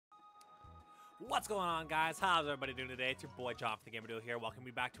What's going on, guys? How's everybody doing today? It's your boy John from the GamerDuo here. Welcome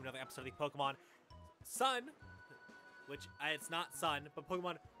me back to another episode of the Pokemon Sun, which it's not Sun, but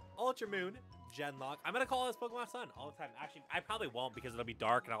Pokemon Ultra Moon Genlocke. I'm gonna call this Pokemon Sun all the time. Actually, I probably won't because it'll be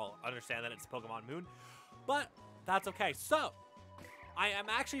dark and I'll understand that it's Pokemon Moon, but that's okay. So, I am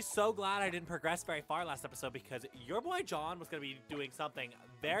actually so glad I didn't progress very far last episode because your boy John was gonna be doing something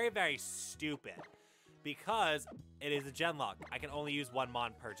very, very stupid because it is a Genlocke. I can only use one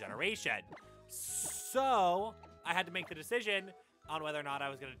Mon per generation. So, I had to make the decision on whether or not I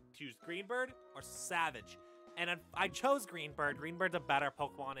was going to choose Greenbird or Savage. And I chose Greenbird. Greenbird's a better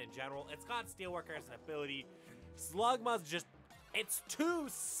Pokemon in general. It's got Steelworker as an ability. Slugma's just, it's too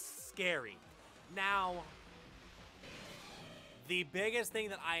scary. Now, the biggest thing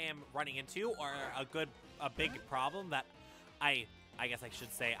that I am running into, or a big problem that I guess I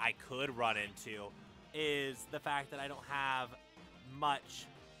should say I could run into, is the fact that I don't have much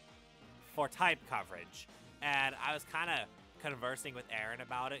for type coverage. And I was kind of conversing with Aaron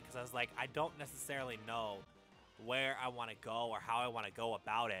about it because I was like, I don't necessarily know where I want to go or how I want to go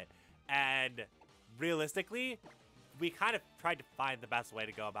about it. And realistically, we kind of tried to find the best way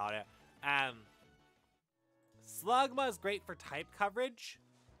to go about it. Slugma is great for type coverage,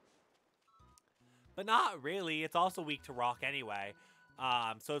 but not really. It's also weak to rock anyway.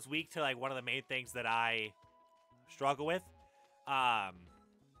 So it's weak to like one of the main things that I struggle with.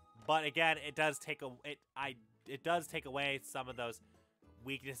 But again, it does take away some of those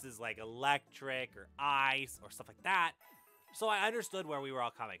weaknesses like electric or ice or stuff like that. So I understood where we were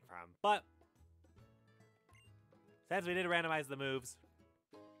all coming from. But since we did randomize the moves.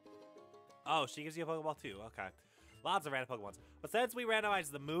 Oh, she gives you a Pokeball too. Okay. Lots of random Pokemons. But since we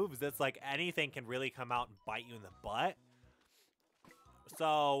randomized the moves, it's like anything can really come out and bite you in the butt.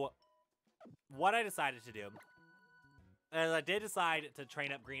 So what I decided to do is I did decide to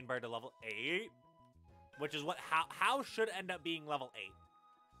train up Greenbird to level 8, which is how should end up being level 8.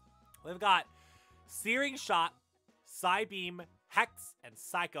 We've got Searing Shot, Psybeam, Hex, and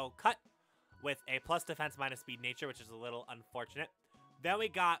Psycho Cut with a plus defense minus speed nature, which is a little unfortunate. Then we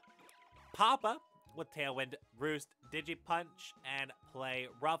got Papa with Tailwind, Roost, Digipunch, and Play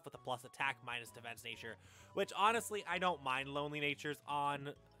Rough with a plus attack minus defense nature, which honestly I don't mind lonely natures on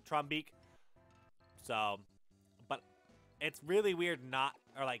Trumbeak. So, but it's really weird not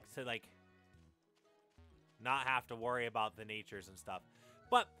have to worry about the natures and stuff.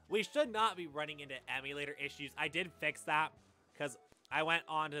 But we should not be running into emulator issues. I did fix that because I went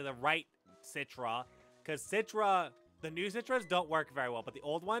on to the right Citra, because the new Citras don't work very well, but the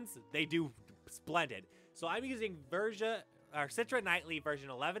old ones, they do splendid. So I'm using Citra Nightly version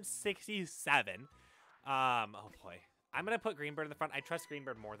 1167. Oh boy. I'm going to put Greenbird in the front. I trust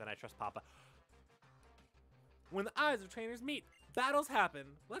Greenbird more than I trust Papa. When the eyes of trainers meet, battles happen.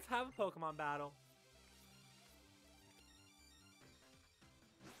 Let's have a Pokemon battle.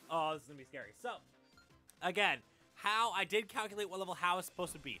 Oh, this is going to be scary. So, again, How I did calculate what level How is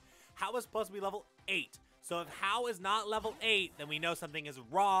supposed to be. How is supposed to be level 8. So if How is not level 8, then we know something is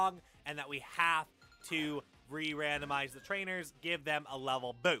wrong and that we have to re-randomize the trainers, give them a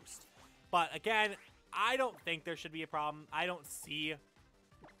level boost. But again, I don't think there should be a problem. I don't see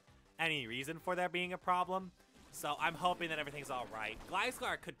any reason for there being a problem. So I'm hoping that everything's all right.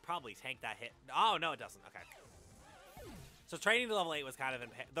 Gliscor could probably tank that hit. Oh, no, it doesn't. Okay. So training to level 8 was kind of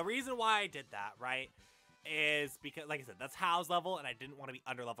the reason why I did that, right, is because, like I said, that's How's level, and I didn't want to be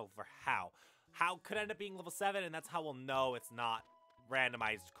under level for How. How could end up being level 7, and that's how we'll know it's not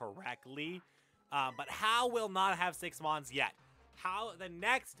randomized correctly. But How will not have 6 Mons yet.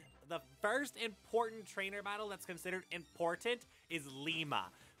 The first important trainer battle that's considered important is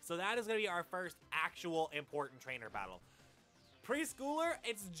Lima. So that is going to be our first actual important trainer battle. Preschooler,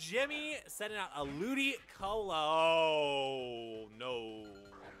 it's Jimmy sending out a Ludicolo. Oh, no.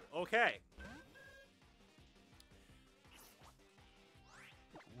 Okay.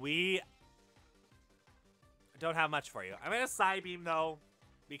 We don't have much for you. I'm going to Psybeam, though,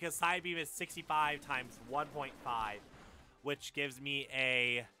 because Psybeam is 65 times 1.5, which gives me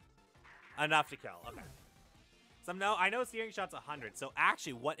enough to kill. Okay. So I know Searing Shot's 100, so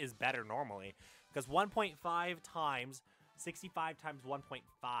actually what is better normally? Because 1.5 times 65 times 1.5.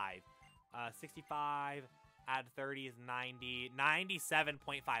 65 add 30 is 90.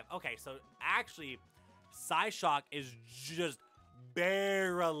 97.5. Okay, so actually Psyshock is just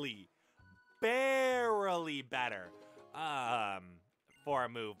barely better for a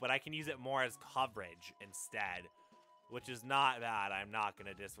move, but I can use it more as coverage instead, which is not bad. I'm not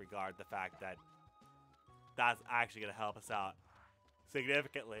going to disregard the fact that that's actually going to help us out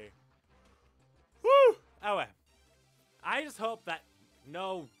significantly. Woo! Anyway, I just hope that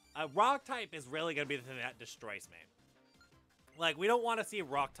no A rock type is really going to be the thing that destroys me. Like, we don't want to see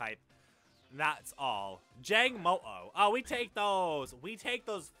rock type. That's all. Jangmo-o. Oh, we take those. We take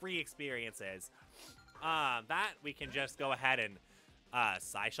those free experiences. That we can just go ahead and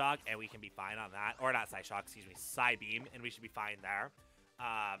Psyshock, and we can be fine on that. Or not Psyshock, excuse me, Psybeam, and we should be fine there.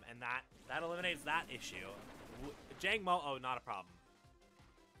 And that eliminates that issue. Jangmo-o, not a problem.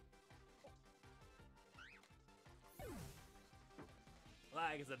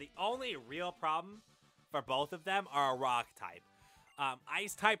 Like I said, the only real problem for both of them are a rock type.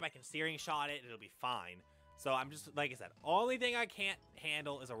 Ice type, I can Searing Shot it, it'll be fine. So I'm just, like I said, only thing I can't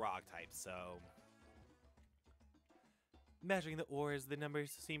handle is a rock type, so... Measuring the ores, the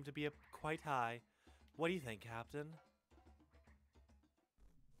numbers seem to be quite high. What do you think, Captain?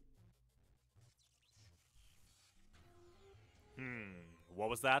 What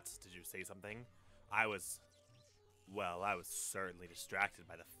was that? Did you say something? Well, I was certainly distracted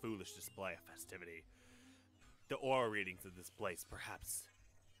by the foolish display of festivity. The aura readings of this place, perhaps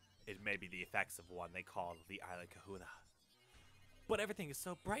it may be the effects of one they call the Island Kahuna. But everything is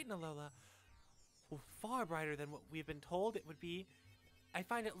so bright in Alola. Far brighter than what we've been told it would be. I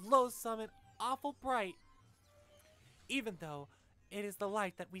find it loathsome and awful bright. Even though it is the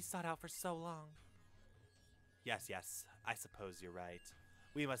light that we sought out for so long. Yes, I suppose you're right.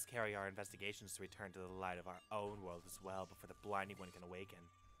 We must carry our investigations to return to the light of our own world as well before the blinding one can awaken.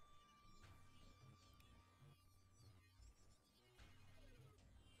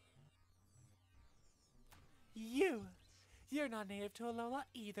 You're not native to Alola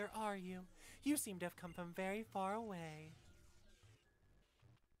either, are you? You seem to have come from very far away.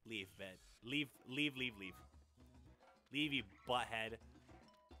 Leave, Ben. Leave. Leave, you butthead.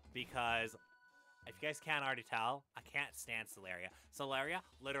 Because, if you guys can't already tell, I can't stand Celeria. Celeria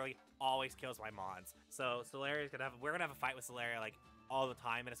literally always kills my Mons. So we're gonna have a fight with Celeria like all the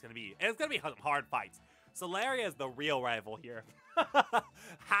time, and it's gonna be some hard fights. Celeria is the real rival here.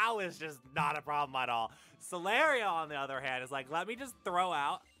 How is just not a problem at all. Celeria, on the other hand, is like, let me just throw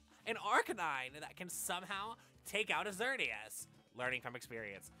out an Arcanine that can somehow take out a Xerneas. Learning from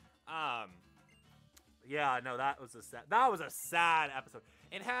experience. Yeah, no, that was a sad episode.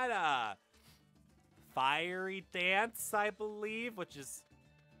 It had a Fiery Dance, I believe, which is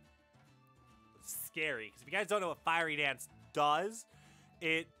scary. Because if you guys don't know what Fiery Dance does,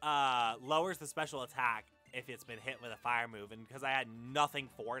 it lowers the special attack if it's been hit with a fire move. And because I had nothing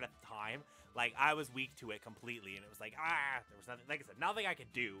for it at the time, like, I was weak to it completely. And it was like, there was nothing, like I said, nothing I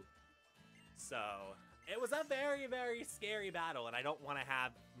could do. So, it was a very, very scary battle. And I don't want to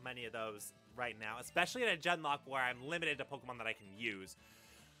have many of those right now, especially in a Genlocke where I'm limited to Pokemon that I can use.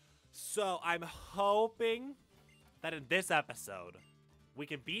 So, I'm hoping that in this episode, we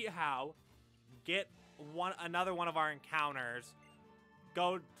can beat How, get another one of our encounters,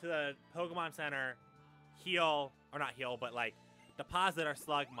 go to the Pokemon Center, heal, or not heal, but like deposit our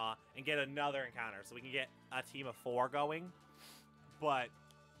Slugma and get another encounter so we can get a team of 4 going. But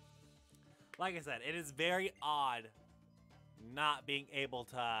like I said, it is very odd not being able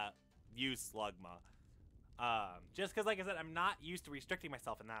to use Slugma. Just because, like I said, I'm not used to restricting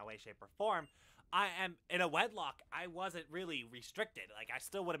myself in that way, shape, or form. I am in a wedlock. I wasn't really restricted. Like, I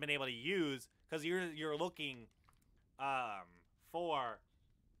still would have been able to use, because you're looking for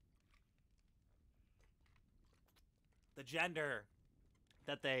the gender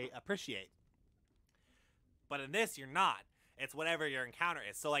that they appreciate. But in this, you're not. It's whatever your encounter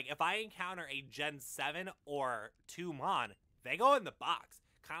is. So, like, if I encounter a Gen 7 or 2 Mon, they go in the box,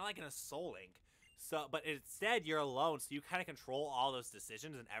 kind of like in a Soul Link. So, but instead, you're alone, so you kind of control all those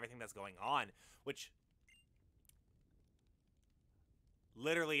decisions and everything that's going on, which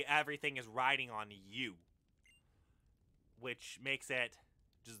literally everything is riding on you, which makes it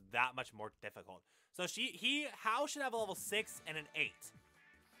just that much more difficult. So How should have a level 6 and an 8.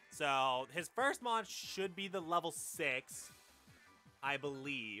 So his first Mon should be the level 6, I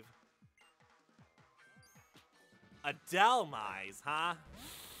believe. A Delmise, huh?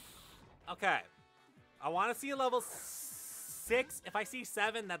 Okay. I want to see a level 6. If I see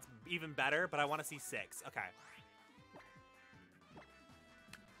 7, that's even better, but I want to see 6. Okay.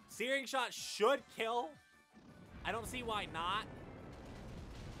 Searing Shot should kill. I don't see why not.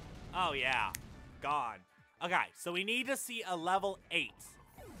 Oh, yeah. Gone. Okay, so we need to see a level 8.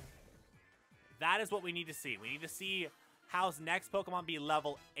 That is what we need to see. We need to see How's next Pokemon be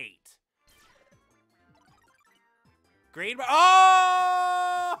level 8. Greenbird.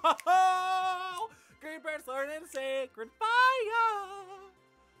 Oh! Greenbird's learning Sacred Fire.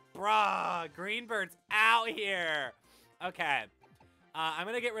 Bruh, Greenbird's out here. Okay. I'm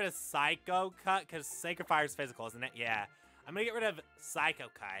going to get rid of Psycho Cut because Sacred Fire is physical, isn't it? Yeah. I'm gonna get rid of Psycho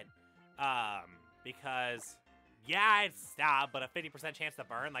Cut. Because, yeah, it's stab, but a 50% chance to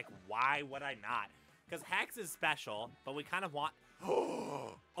burn. Like, why would I not? Because Hex is special, but we kind of want...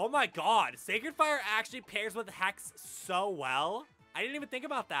 Oh my god, Sacred Fire actually pairs with Hex so well. I didn't even think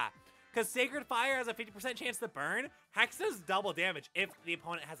about that. Because Sacred Fire has a 50% chance to burn. Hex does double damage if the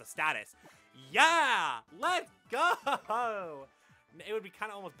opponent has a status. Yeah! Let's go! It would be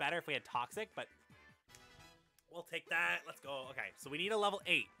kind of almost better if we had Toxic, but we'll take that. Let's go. Okay, so we need a level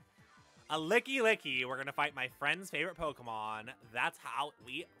 8. A Licky Licky. We're going to fight my friend's favorite Pokemon. That's how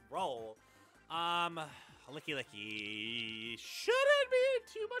we roll. Licky Licky shouldn't be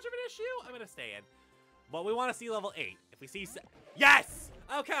too much of an issue. I'm going to stay in. But we want to see level 8. If we see... Yes!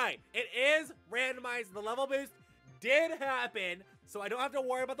 Okay, it is randomized. The level boost did happen, so I don't have to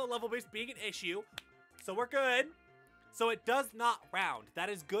worry about the level boost being an issue. So we're good. So it does not round. That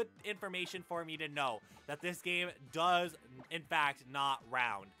is good information for me to know that this game does, in fact, not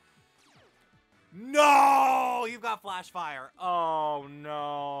round. No! You've got Flash Fire. Oh,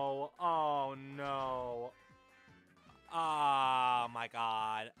 no. Oh, no. Oh, my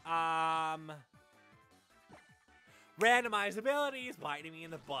God. Randomized abilities biting me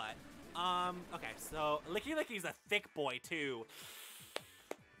in the butt. Okay, so Licky Licky's a thick boy, too.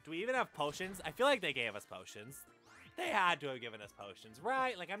 Do we even have potions? I feel like they gave us potions. They had to have given us potions,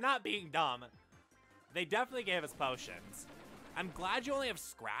 right? Like, I'm not being dumb. They definitely gave us potions. I'm glad you only have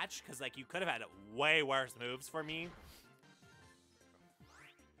Scratch, because, like, you could have had way worse moves for me.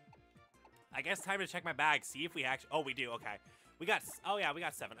 I guess time to check my bag, see if we actually... Oh, we do, okay. We got... Oh, yeah, we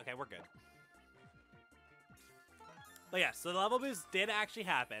got 7. Okay, we're good. But, yeah, so the level boost did actually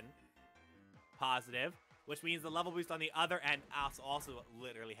happen. Positive. Which means the level boost on the other end also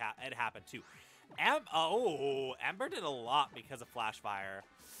literally it happened, too. Ember did a lot because of Flash Fire.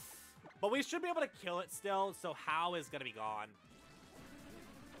 But we should be able to kill it still, so How is going to be gone.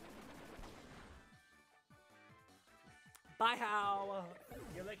 Bye, How.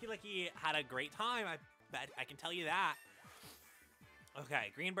 Your Licky had a great time. I can tell you that.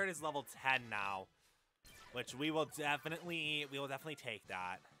 Okay, Greenbird is level 10 now, which we will definitely take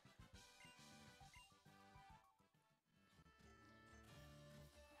that.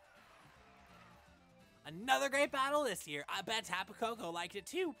 Another great battle this year. I bet Tapu Koko liked it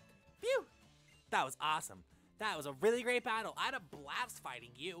too. Phew! That was awesome. That was a really great battle. I had a blast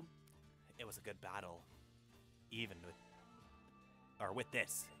fighting you. It was a good battle. With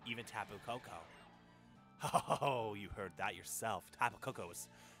this, even Tapu Koko. Oh, you heard that yourself. Tapu Koko's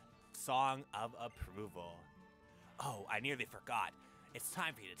song of approval. Oh, I nearly forgot. It's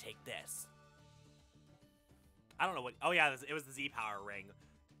time for you to take this. I don't know what... Oh, yeah, it was the Z-Power ring.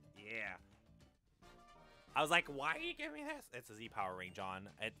 Yeah. I was like, why are you giving me this? It's a Z-Power ring, John.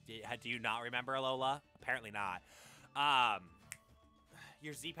 Do you not remember, Alola? Apparently not.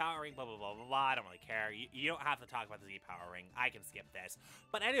 Your Z-Power ring, blah, blah, blah, blah, blah. I don't really care. You don't have to talk about the Z-Power ring. I can skip this.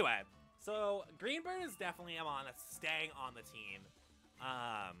 But anyway, so Greenbird is definitely staying on the team.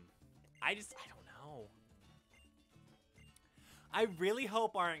 I don't know. I really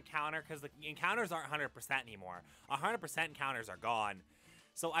hope our encounter, because the encounters aren't 100% anymore. 100% encounters are gone.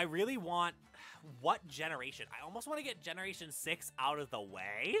 So I really want... What generation? I almost want to get Generation 6 out of the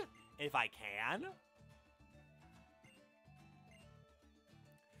way, if I can.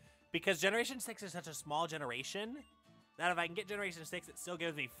 Because Generation 6 is such a small generation that if I can get Generation 6, it still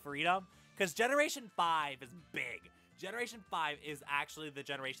gives me freedom. Because Generation 5 is big. Generation 5 is actually the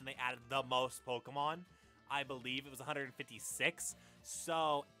generation they added the most Pokemon. I believe it was 156.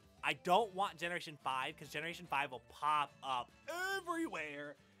 So I don't want Generation 5 because Generation 5 will pop up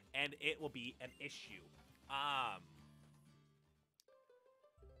everywhere and it will be an issue.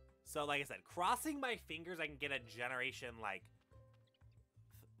 So like I said, crossing my fingers I can get a generation like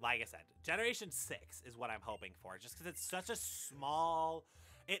I said, Generation 6 is what I'm hoping for. Just because it's such a small...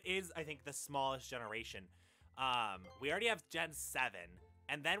 It is, I think, the smallest generation. We already have Gen 7.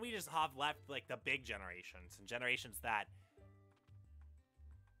 And then we just have left, like, the big generations. And generations that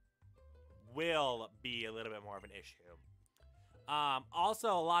will be a little bit more of an issue. Also,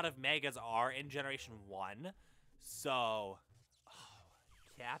 a lot of Megas are in Generation 1. So... Oh,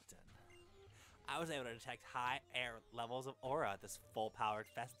 Captain. I was able to detect high air levels of aura at this full-powered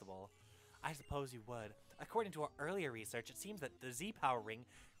festival. I suppose you would. According to our earlier research, it seems that the Z-Power ring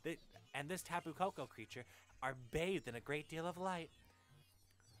and this Tapu Koko creature are bathed in a great deal of light.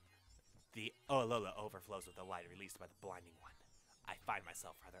 The Alola overflows with the light released by the Blinding One. I find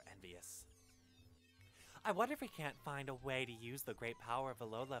myself rather envious. I wonder if we can't find a way to use the great power of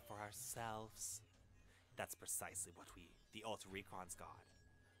Alola for ourselves. That's precisely what the Ultra Recons God,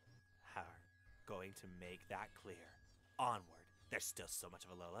 are going to make that clear. onward. There's still so much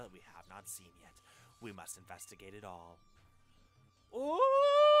of Alola that we have not seen yet. We must investigate it all.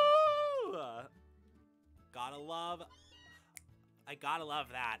 Ooh! I gotta love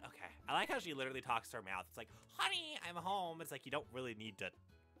that. Okay. I like how she literally talks to her mouth. It's like, honey, I'm home. It's like, you don't really need to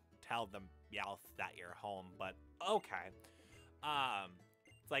tell the Meowth that you're home, but okay.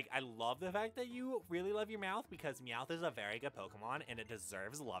 It's like, I love the fact that you really love your Meowth, because Meowth is a very good Pokemon and it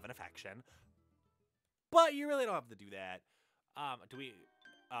deserves love and affection. But you really don't have to do that. Oh,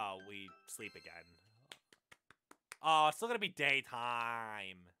 we sleep again. Oh, it's still gonna be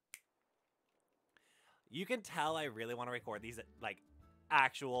daytime. You can tell I really want to record these at, like,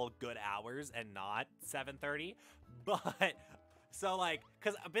 actual good hours and not 7:30. But, so, like,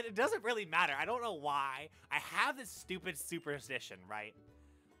 but it doesn't really matter. I don't know why. I have this stupid superstition, right?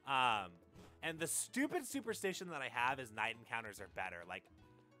 And the stupid superstition that I have is night encounters are better. Like,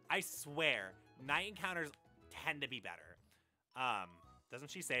 I swear, night encounters tend to be better. Doesn't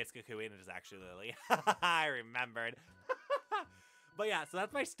she say it's Kukui and it is actually Lily? I remembered. But yeah, so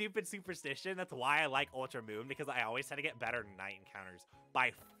that's my stupid superstition. That's why I like Ultra Moon, because I always tend to get better night encounters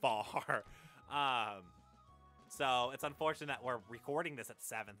by far. So it's unfortunate that we're recording this at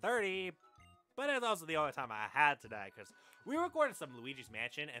 7:30, but it's also the only time I had today, because we recorded some Luigi's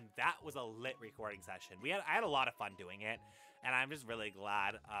Mansion, and that was a lit recording session. I had a lot of fun doing it, and I'm just really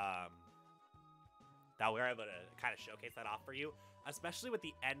glad that we were able to kind of showcase that off for you, especially with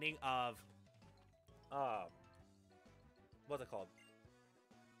the ending of what's it called?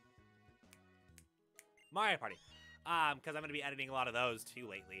 Mario Party. Because I'm going to be editing a lot of those too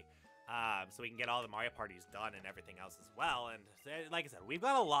lately. So we can get all the Mario Parties done and everything else as well. And like I said, we've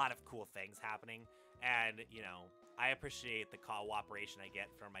got a lot of cool things happening. And, you know, I appreciate the cooperation I get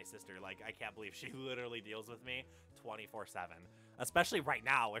from my sister. Like, I can't believe she literally deals with me 24/7. Especially right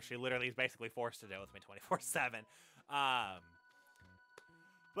now, where she literally is basically forced to deal with me 24/7.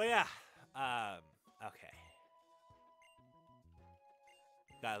 But yeah. Okay.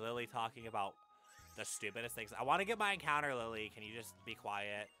 Got Lily talking about the stupidest things. I want to get my encounter, Lily. Can you just be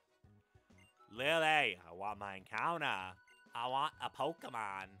quiet? Lily, I want my encounter. I want a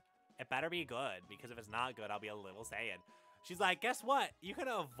Pokemon. It better be good, because if it's not good, I'll be a little sad. She's like, guess what? You can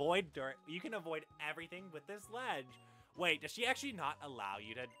avoid dirt. You can avoid everything with this ledge. Wait, does she actually not allow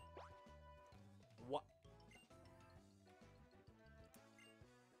you to... What?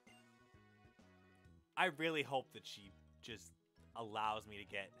 I really hope that she just allows me to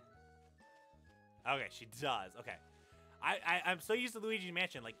get... Okay, she does. Okay. I'm so used to Luigi's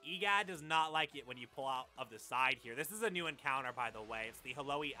Mansion. Like, EGAD does not like it when you pull out of the side here. This is a new encounter, by the way. It's the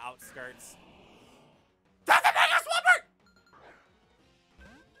Helloey Outskirts. That's a Mega Swampert!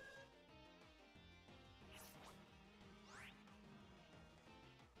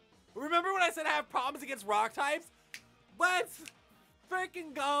 Remember when I said I have problems against rock types? Let's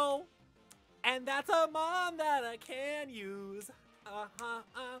freaking go. And that's a mon that I can use.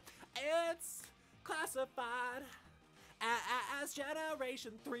 It's classified as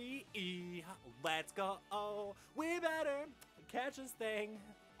Generation 3E. Let's go. We better catch this thing,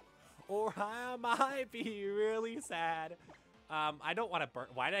 or I might be really sad. I don't want to burn.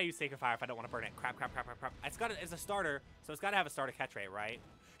 Why did I use Sacred Fire if I don't want to burn it? Crap. It's a starter, so it's got to have a starter catch rate, right?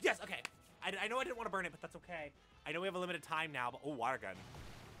 Yes, okay. I know I didn't want to burn it, but that's okay. I know we have a limited time now, but... Oh, water gun.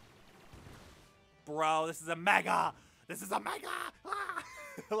 Bro, this is a mega! This is a mega! Ah!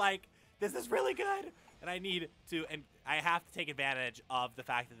 Like, this is really good! And I need to... And I have to take advantage of the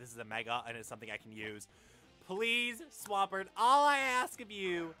fact that this is a mega and it's something I can use. Please, Swampert, all I ask of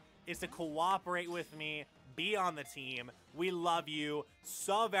you is to cooperate with me. Be on the team. We love you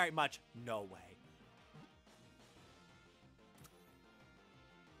so very much. No way.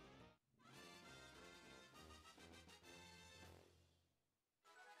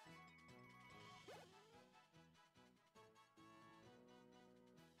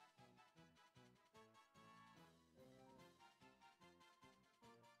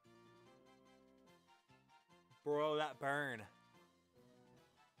 Bro, that burn.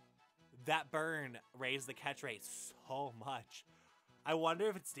 That burn raised the catch rate so much. I wonder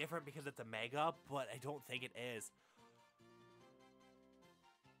if it's different because it's a mega, but I don't think it is.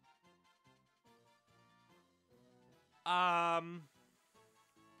 I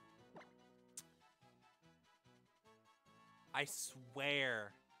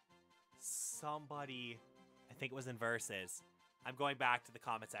swear somebody, I think it was in Versus. I'm going back to the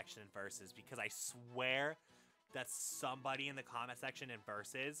comment section in Versus because I swear that somebody in the comment section in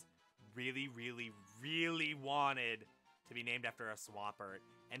Versus really wanted to be named after a Swampert.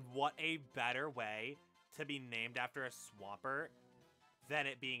 And what a better way to be named after a Swampert than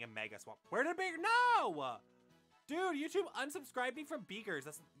it being a Mega Swamp. Where did it be? No! Dude, YouTube unsubscribed me from Beakers.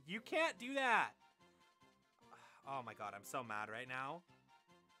 You can't do that. Oh my god, I'm so mad right now.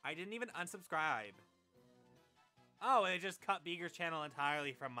 I didn't even unsubscribe. Oh, it just cut Beaker's channel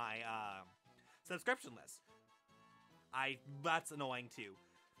entirely from my subscription list. That's annoying too.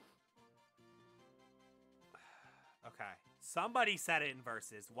 Okay. Somebody said it in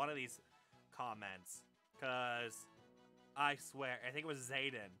verses. One of these comments. Because I swear, I think it was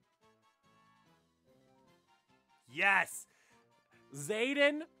Zayden. Yes!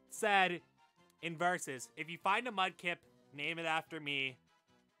 Zayden said in verses, if you find a mudkip, name it after me.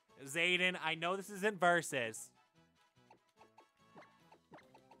 Zayden, I know this isn't verses.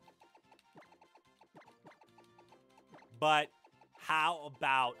 But how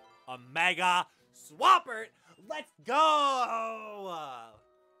about a Mega Swampert? Let's go!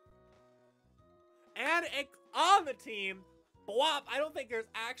 And on the team, Bwop, I don't think there's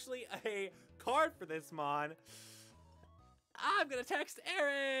actually a card for this mon. I'm gonna text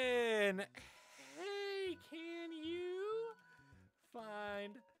Aaron. Hey, can you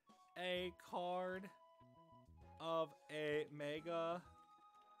find a card of a Mega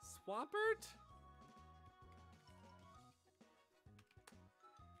Swampert?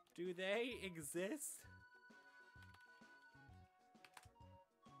 Do they exist?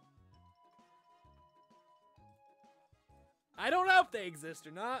 I don't know if they exist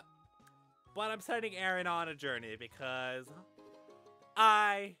or not, but I'm sending Aaron on a journey because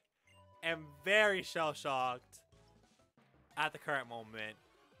I am very shell-shocked at the current moment.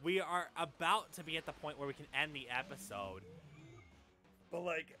 We are about to be at the point where we can end the episode. But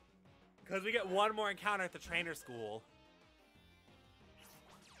like, because we get one more encounter at the trainer school.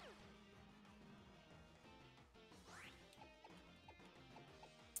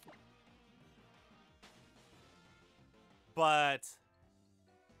 But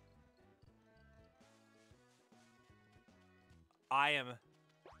I am,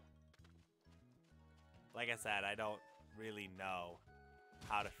 like I said, I don't really know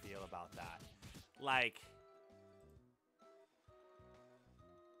how to feel about that. Like,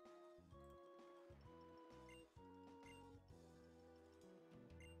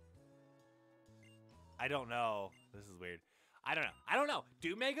 I don't know. This is weird. I don't know. I don't know.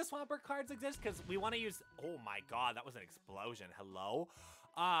 Do Mega Swampert cards exist? Because we want to use... Oh my god, that was an explosion. Hello?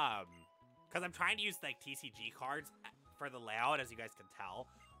 Because I'm trying to use, like, TCG cards for the layout, as you guys can tell.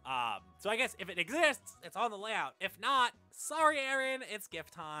 So I guess if it exists, it's on the layout. If not, sorry, Aaron, it's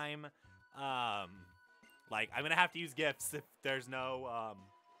gift time. Like, I'm gonna have to use gifts if there's no,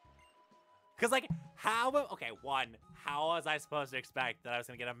 Because, like, how... Okay, one, how was I supposed to expect that I was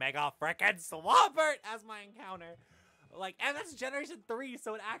gonna get a Mega frickin' Swampert as my encounter? Like, and that's Generation 3,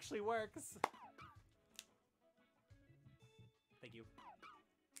 so it actually works. Thank you.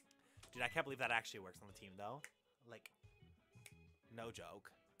 Dude, I can't believe that actually works on the team, though. Like, no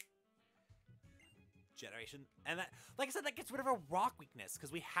joke. Generation. And that, like I said, that gets rid of a rock weakness,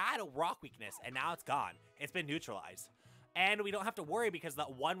 because we had a rock weakness, and now it's gone. It's been neutralized. And we don't have to worry, because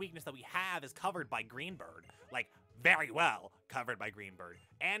that one weakness that we have is covered by Greenbird. Like, very well covered by Greenbird.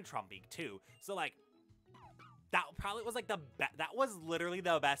 And Trumbeak, too. So, like... That probably was like that was literally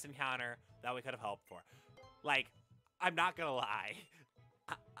the best encounter that we could have hoped for. Like, I'm not gonna lie.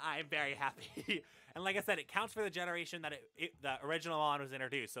 I'm very happy. And like I said, it counts for the generation that the original mon was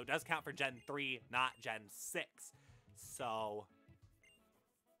introduced. So it does count for Gen 3, not Gen 6. So...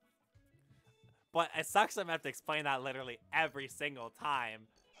 But it sucks I'm gonna have to explain that literally every single time.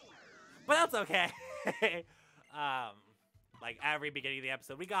 But that's okay. Like, every beginning of the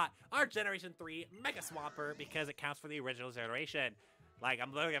episode, we got our Generation 3 Mega Swampert because it counts for the original generation. Like,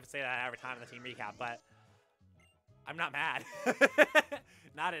 I'm literally going to say that every time in the team recap, but I'm not mad.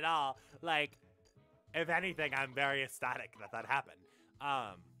 Not at all. Like, if anything, I'm very ecstatic that that happened.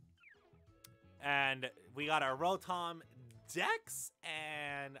 And we got our Rotom Dex,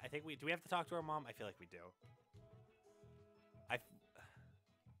 and I think do we have to talk to our mom? I feel like we do.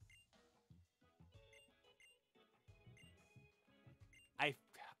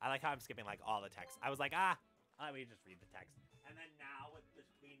 I like how I'm skipping, like, all the text. I was like, let me just read the text. And then now, with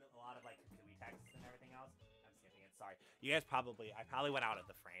between a lot of, like, gooey texts and everything else, I'm skipping it. Sorry. You guys I probably went out of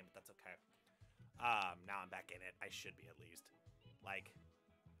the frame, but that's okay. Now I'm back in it. I should be, at least. Like,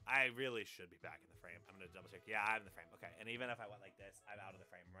 I really should be back in the frame. I'm gonna double check. Yeah, I'm in the frame. Okay. And even if I went like this, I'm out of the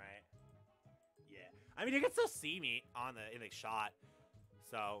frame, right? Yeah. I mean, you can still see me in the shot.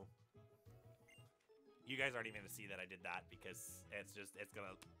 So... You guys aren't even going to see that I did that because it's going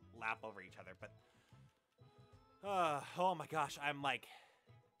to lap over each other. But, oh my gosh, I'm like...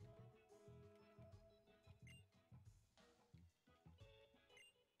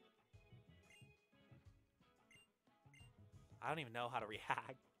 I don't even know how to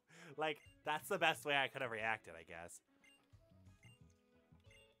react. Like, that's the best way I could have reacted, I guess.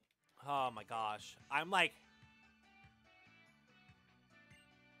 Oh my gosh. I'm like...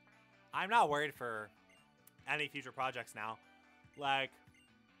 I'm not worried for any future projects now. Like...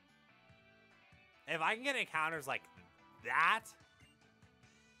 If I can get encounters like that...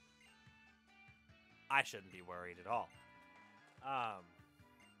 I shouldn't be worried at all.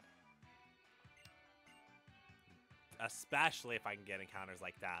 Especially if I can get encounters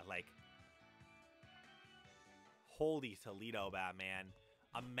like that. Like, holy Toledo, Batman.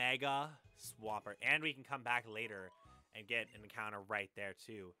 A Mega Swampert. And we can come back later and get an encounter right there,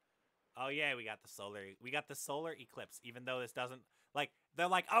 too. Oh, yeah, we got the solar eclipse. Even though this doesn't... Like, they're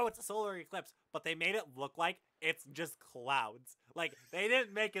like, oh, it's a solar eclipse. But they made it look like it's just clouds. Like, they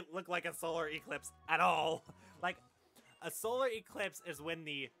didn't make it look like a solar eclipse at all. Like, a solar eclipse is when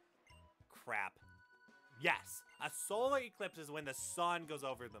the... Crap. Yes, a solar eclipse is when the sun goes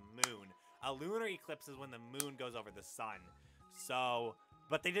over the moon. A lunar eclipse is when the moon goes over the sun. So,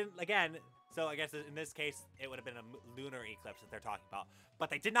 but they didn't, again, so I guess in this case, it would have been a lunar eclipse that they're talking about.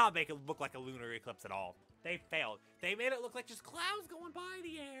 But they did not make it look like a lunar eclipse at all. They failed. They made it look like just clouds going by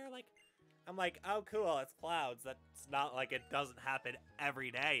the air. Like, I'm like, oh, cool, it's clouds. That's not like it doesn't happen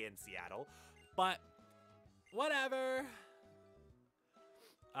every day in Seattle. But, whatever.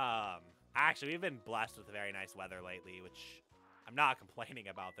 Actually, we've been blessed with very nice weather lately, which I'm not complaining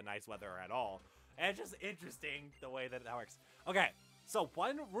about the nice weather at all. And it's just interesting the way that works. Okay, so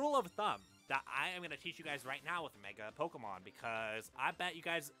one rule of thumb that I am going to teach you guys right now with Mega Pokemon, because I bet you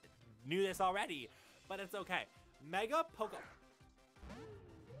guys knew this already, but it's okay. Mega Pokemon...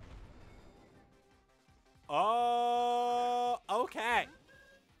 Oh, okay.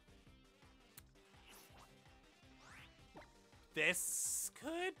 This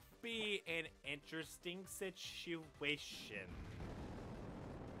could be an interesting situation.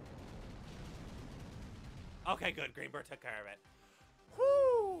 Okay, good. Greenbird took care of it.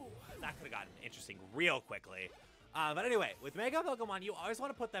 Whoo! That could have gotten interesting real quickly. But anyway, with Mega Pokemon, you always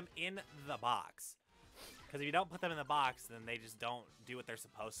want to put them in the box. Because if you don't put them in the box, then they just don't do what they're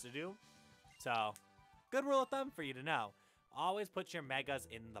supposed to do. So, good rule of thumb for you to know. Always put your Megas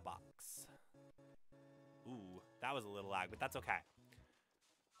in the box. Ooh, that was a little lag, but that's okay.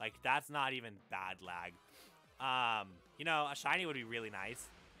 Like, that's not even bad lag. You know, a shiny would be really nice.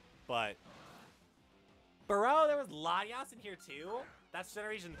 But, bro, there was Latias in here too. That's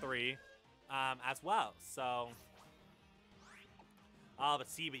Generation 3 as well. So, oh, but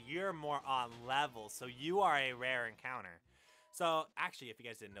see, but you're more on level. So you are a rare encounter. So, actually, if you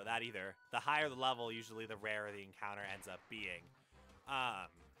guys didn't know that either, the higher the level, usually the rarer the encounter ends up being.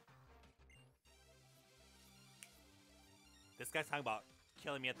 This guy's talking about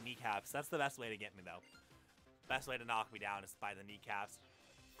killing me at the kneecaps. That's the best way to get me, though. Best way to knock me down is by the kneecaps.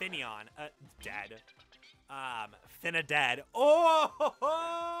 Finneon, dead. Finna dead. Oh!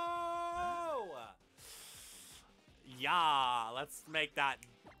 Yeah, let's make that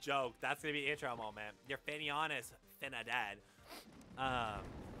joke. That's gonna be intro moment. Your Finneon is finna dead.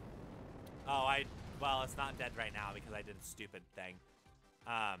 Well, it's not dead right now because I did a stupid thing.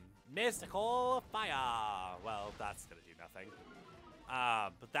 Mystical Fire. Well, that's gonna do nothing.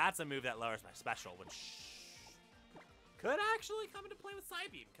 But that's a move that lowers my special, which could actually come into play with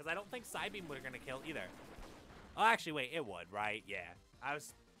Psybeam, because I don't think Psybeam would gonna kill either. Oh, actually, wait, it would, right? Yeah.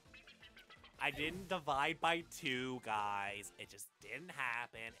 I didn't divide by 2, guys. It just didn't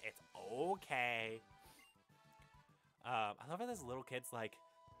happen. It's okay. I love how this little kid's like,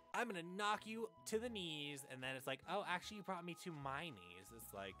 I'm gonna knock you to the knees, and then it's like, oh, actually, you brought me to my knees.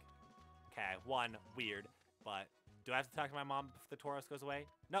 It's like, okay, one, weird, but do I have to talk to my mom if the Tauros goes away?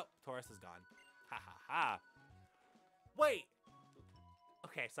 Nope, Tauros is gone. Ha ha ha. Wait.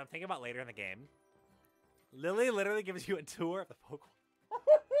 Okay, so I'm thinking about later in the game. Lily literally gives you a tour of the Pokemon.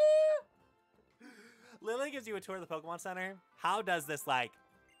 Lily gives you a tour of the Pokemon Center. How does this, like,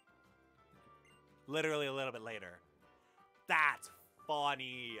 literally a little bit later? That's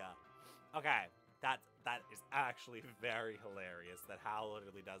funny. Okay, that is actually very hilarious that Hal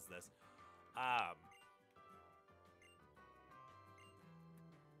literally does this.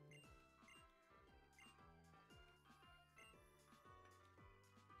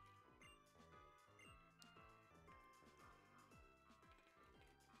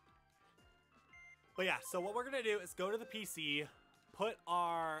 But yeah, so what we're gonna do is go to the PC, put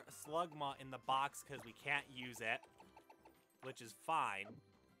our Slugma in the box because we can't use it, which is fine.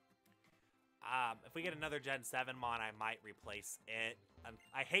 If we get another Gen 7 Mon, I might replace it.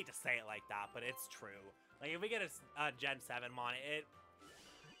 I hate to say it like that, but it's true. Like, if we get a Gen 7 Mon,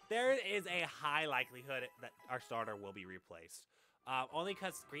 there is a high likelihood that our starter will be replaced. Only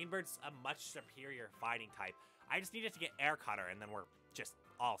because Greenbird's a much superior fighting type. I just needed to get Air Cutter, and then we're just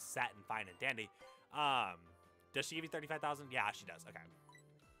all set and fine and dandy. Does she give you 35,000? Yeah, she does. Okay.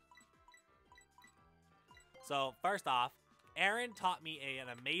 So, first off, Aaron taught me an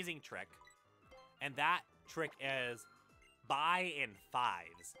amazing trick. And that trick is buy in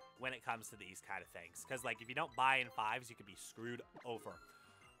 5s when it comes to these kind of things. Because, like, if you don't buy in 5s, you could be screwed over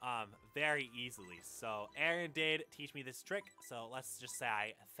very easily. So, Aaron did teach me this trick. So, let's just say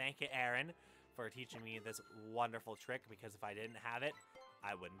I thank you, Aaron, for teaching me this wonderful trick. Because if I didn't have it,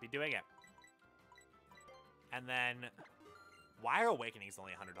 I wouldn't be doing it. And then, why are Awakenings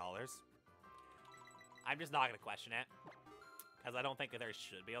only $100? I'm just not going to question it. Because I don't think that there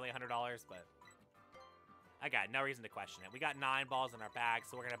should be only $100, but I got no reason to question it. We got 9 balls in our bag,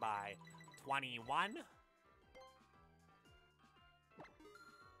 so we're going to buy 21.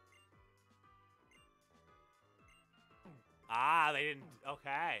 Ah, they didn't.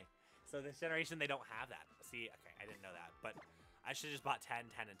 Okay. So this generation, they don't have that. See, okay, I didn't know that. But I should have just bought 10,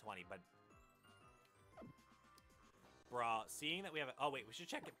 10, and 20. But, bro, seeing that we have a... Oh, wait, we should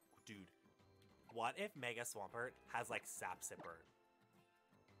check it. Dude, what if Mega Swampert has, like, Sap Sipper?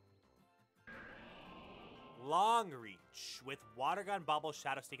 Long Reach with Water Gun, Bubble,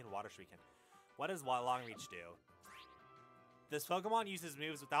 Shadow Sneak, and Water Shriekin. What does Long Reach do? This Pokemon uses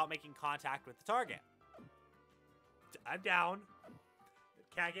moves without making contact with the target. I'm down.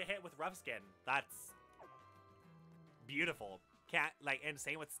 Can't get hit with Rough Skin. That's beautiful. Can't, like, and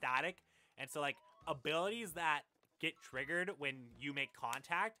same with Static. And so, like, abilities that get triggered when you make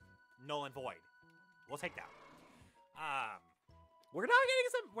contact, null and void. We'll take that. We're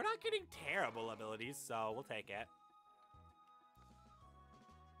not getting terrible abilities, so we'll take it.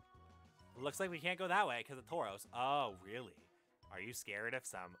 Looks like we can't go that way because of Tauros. Oh, really? Are you scared of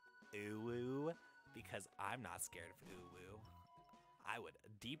some Uwu? Because I'm not scared of Uwu. I would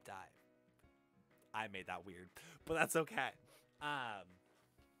deep dive. I made that weird, but that's okay.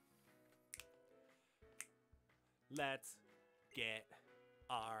 Let's get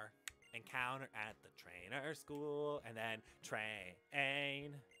our encounter at the trainer school and then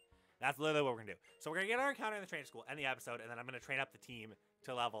train. That's literally what we're gonna do. So we're gonna get our encounter in the trainer school and the episode, and then I'm gonna train up the team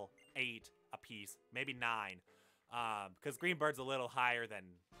to level 8 apiece, maybe 9. Because Greenbird's a little higher than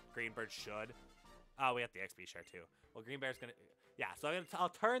Greenbird should. Oh, we have the XP share too. Well, Greenbird's gonna, yeah. So I'll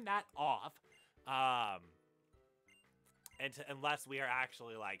turn that off. Unless we are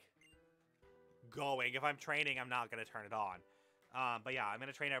actually like going. If I'm training, I'm not gonna turn it on. But yeah, I'm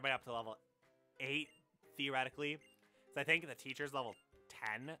gonna train everybody up to level 8 theoretically. So I think the teacher's level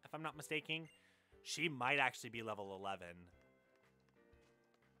 10, if I'm not mistaken. She might actually be level 11.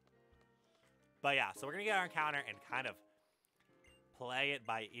 But yeah, so we're gonna get our encounter and kind of play it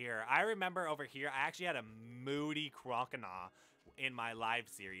by ear. I remember over here, I actually had a Moody Croconaw in my live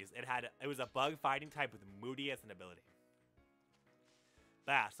series. It was a bug fighting type with Moody as an ability.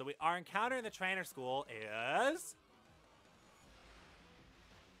 But yeah, so our encounter in the trainer school is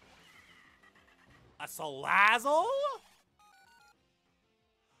a Salazzle.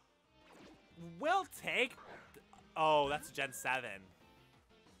 We'll take. Oh, that's Gen 7.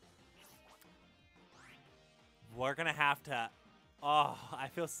 We're gonna have to. Oh, I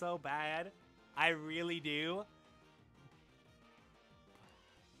feel so bad. I really do.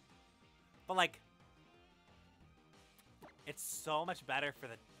 But like, it's so much better for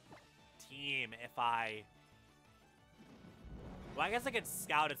the team if I... Well, I guess I could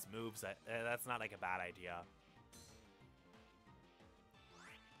scout its moves. That's not like a bad idea.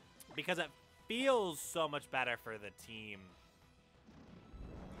 Because it feels so much better for the team.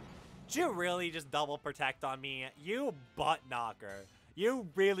 Did you really just double protect on me? You butt knocker. You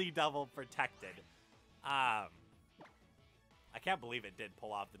really double protected. I can't believe it did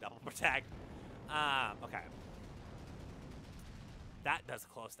pull off the double protect. Okay. That does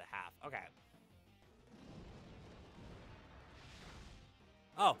close to half. Okay.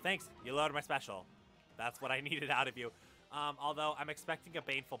 Oh, thanks. You loaded my special. That's what I needed out of you. Although I'm expecting a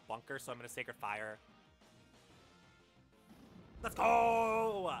Baneful Bunker, so I'm going to Sacred Fire. Let's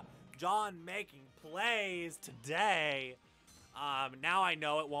go! John making plays today. Now I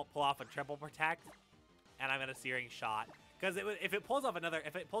know it won't pull off a triple protect, and I'm gonna Searing Shot because if it pulls off a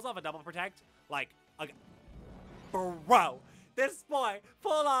double protect, like, bro, this boy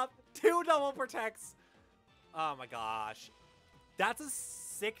pulled off 2 double protects. Oh my gosh, that's a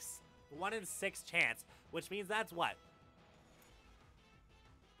 1 in 6 chance, which means that's what,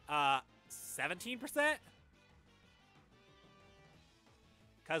 17%.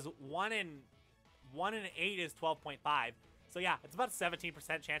 Because 1 in 8 is 12.5. So yeah, it's about a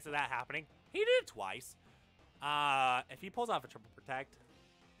 17% chance of that happening. He did it twice. If he pulls off a triple protect.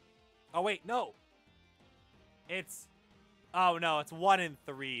 Oh wait, no. Oh no, it's 1 in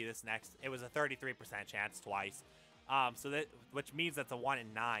 3 this next. It was a 33% chance twice. Which means that's a 1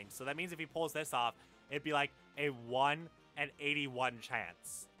 in 9. So that means if he pulls this off, it'd be like a 1 in 81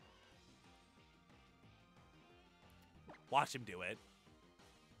 chance. Watch him do it.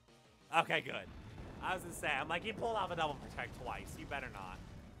 Okay, good. I was gonna say, I'm like, he pulled off a double protect twice. You better not.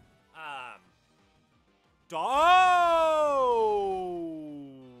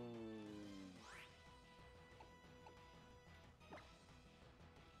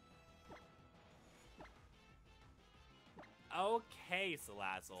 Okay,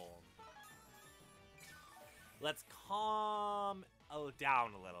 Salazzle. Let's calm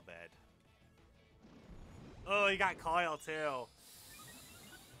down a little bit. Oh, you got Coil too.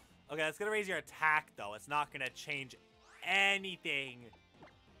 Okay, that's gonna raise your attack though. It's not gonna change anything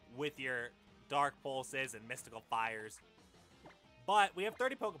with your Dark Pulses and Mystical Fires. But we have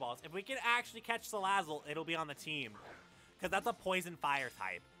 30 Pokeballs. If we can actually catch Salazzle, it'll be on the team. Because that's a Poison Fire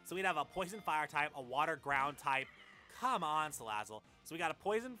type. So we'd have a Poison Fire type, a Water Ground type. Come on, Salazzle. So we got a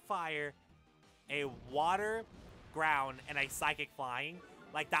Poison Fire, a Water Ground, and a Psychic Flying.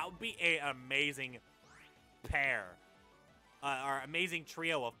 Like, that would be an amazing pair. Or amazing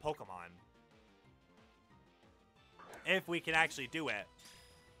trio of Pokemon. If we can actually do it.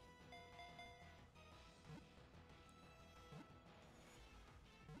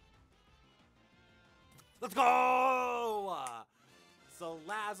 Let's go!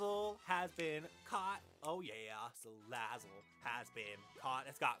 Salazzle has been caught. Oh yeah, Salazzle has been caught.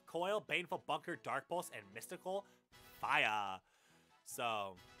 It's got Coil, Baneful, Bunker, Dark Pulse, and Mystical Fire.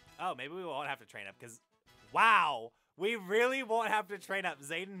 So, oh, maybe we won't have to train up because, wow, we really won't have to train up.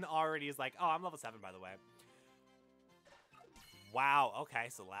 Zayden already is like, oh, I'm level 7, by the way. Wow, okay,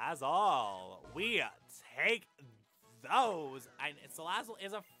 Salazzle. We take those. Salazzle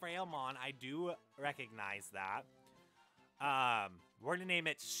is a Frailmon. I do recognize that. We're gonna name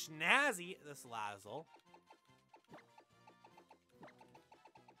it Snazzy the Salazzle.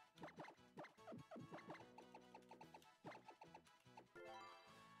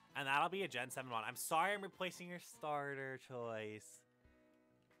 And that'll be a Gen 7 one. I'm sorry I'm replacing your starter choice.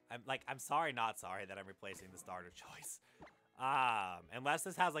 I'm sorry, not sorry that I'm replacing the starter choice. Unless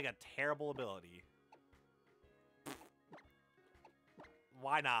this has like a terrible ability.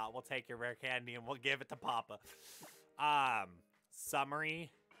 Why not? We'll take your rare candy and we'll give it to Papa.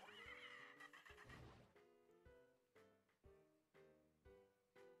 Summary.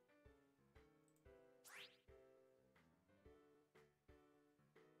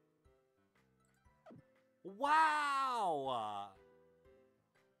 Wow!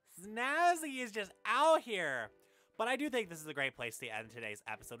 Snazzy is just out here. But I do think this is a great place to end today's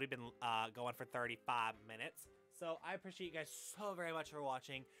episode. We've been going for 35 minutes. So I appreciate you guys so very much for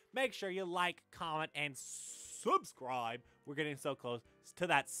watching. Make sure you like, comment, and subscribe. We're getting so close to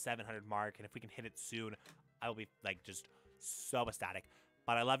that 700 mark. And if we can hit it soon, I will be like just so ecstatic.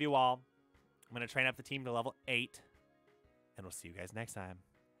 But I love you all. I'm going to train up the team to level 8. And we'll see you guys next time.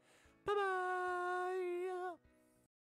 Bye-bye.